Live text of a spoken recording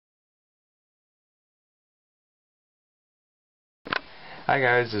Hi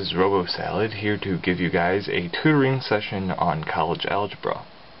guys, this is RoboSalad here to give you guys a tutoring session on college algebra.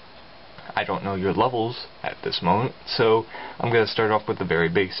 I don't know your levels at this moment, so I'm going to start off with the very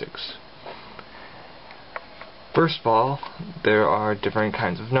basics. First of all, there are different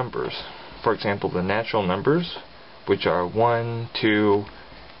kinds of numbers. For example, the natural numbers, which are 1, 2,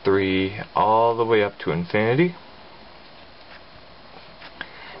 3, all the way up to infinity.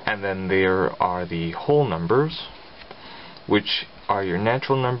 And then there are the whole numbers, which are your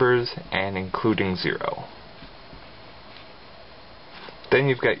natural numbers and including 0. Then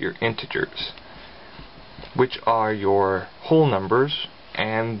you've got your integers, which are your whole numbers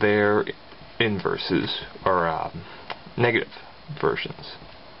and their inverses, or negative versions.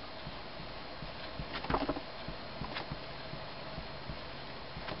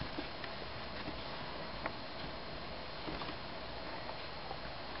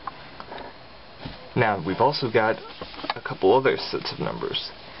 Now, we've also got a couple other sets of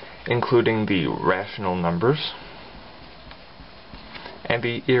numbers, including the rational numbers and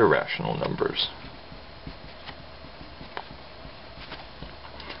the irrational numbers.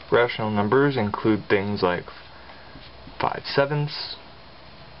 Rational numbers include things like 5/7,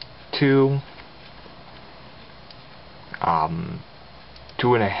 2,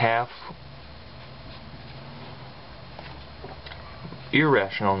 2.5.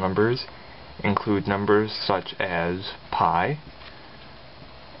 Irrational numbers include numbers such as pi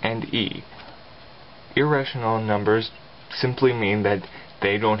and e. Irrational numbers simply mean that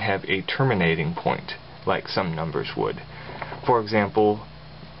they don't have a terminating point like some numbers would. For example,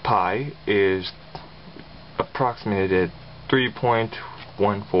 pi is approximated at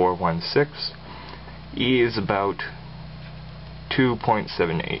 3.1416. E is about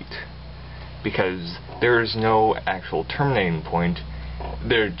 2.78. Because there is no actual terminating point,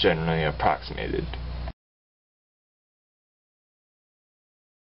 they're generally approximated.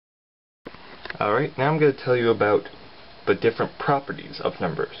 Alright, now I'm going to tell you about the different properties of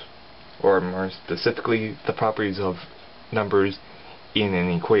numbers, or more specifically, the properties of numbers in an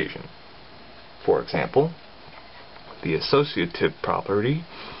equation. For example, the associative property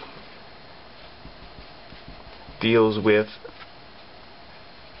deals with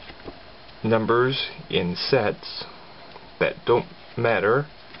numbers in sets that don't matter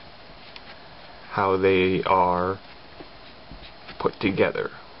how they are put together.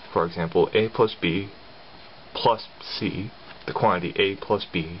 For example, a plus b plus c, the quantity a plus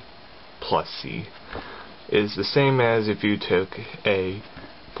b plus c, is the same as if you took a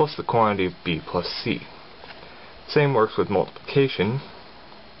plus the quantity of b plus c. Same works with multiplication.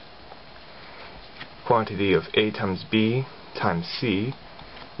 Quantity of a times b times c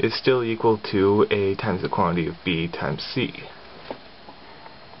is still equal to a times the quantity of b times c.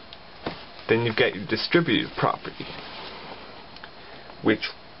 Then you've got your distributive property,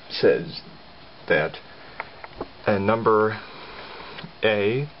 which says that a number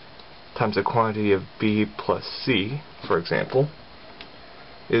a times the quantity of b plus c, for example,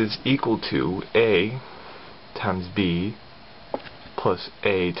 is equal to a times b plus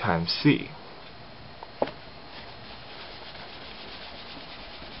a times c.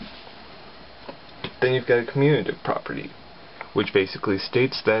 Then you've got a commutative property, which basically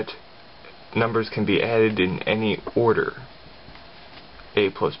states that numbers can be added in any order. A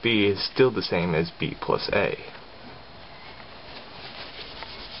plus b is still the same as b plus a.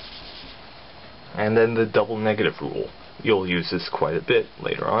 And then the double negative rule. You'll use this quite a bit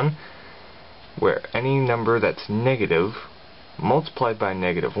later on, where any number that's negative multiplied by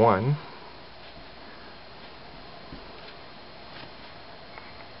 -1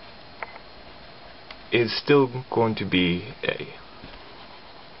 is still going to be a,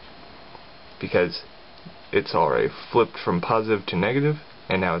 because it's already flipped from positive to negative,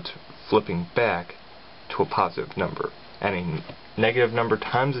 and now it's flipping back to a positive number. And a negative number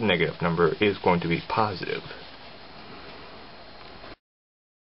times a negative number is going to be positive.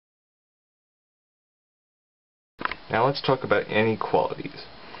 Now let's talk about inequalities.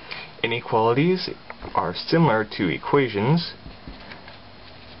 Inequalities are similar to equations,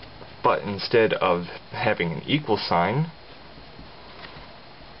 but instead of having an equal sign,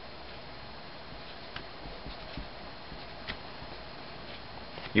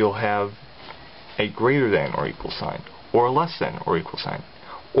 you'll have a greater than or equal sign, or a less than or equal sign,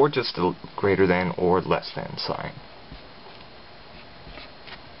 or just a greater than or less than sign.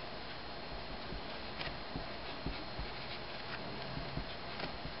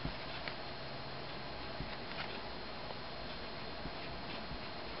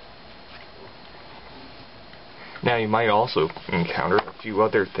 Now you might also encounter a few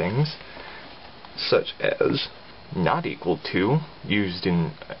other things, such as not equal to used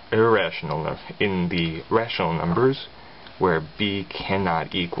in the rational numbers where b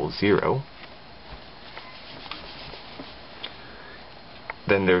cannot equal 0.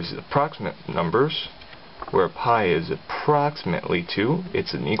 Then there's approximate numbers where pi is approximately 2.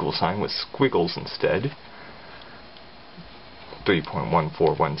 It's an equal sign with squiggles instead.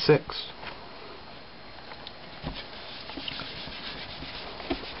 3.1416.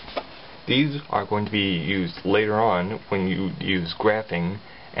 These are going to be used later on when you use graphing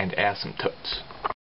and asymptotes.